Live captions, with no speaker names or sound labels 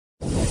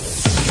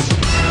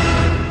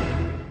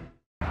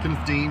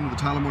Kenneth Dean with the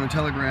Tyler Morning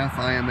Telegraph.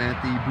 I am at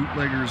the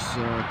Bootleggers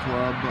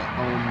Club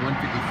on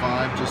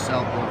 155, just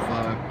south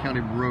of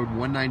County Road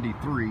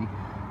 193.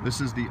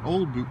 This is the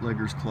old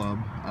Bootleggers Club.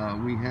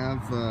 We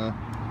have a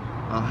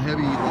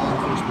heavy law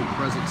enforcement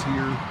presence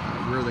here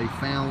where they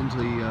found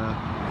the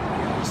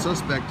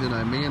suspect in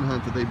a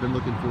manhunt that they've been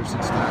looking for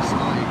since last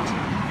night.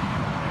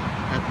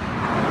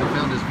 They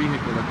found his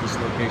vehicle at this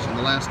location.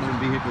 The last known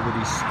vehicle that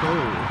he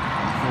stole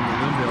from the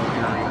Lindale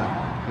area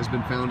has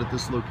been found at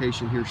this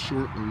location here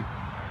shortly.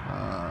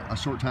 A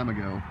short time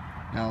ago.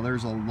 Now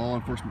there's a law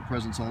enforcement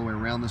presence all the way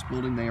around this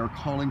building. They are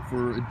calling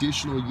for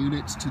additional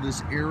units to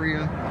this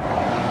area.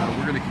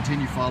 We're going to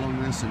continue following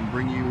this and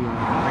bring you the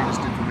latest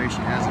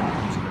information as it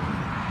comes in.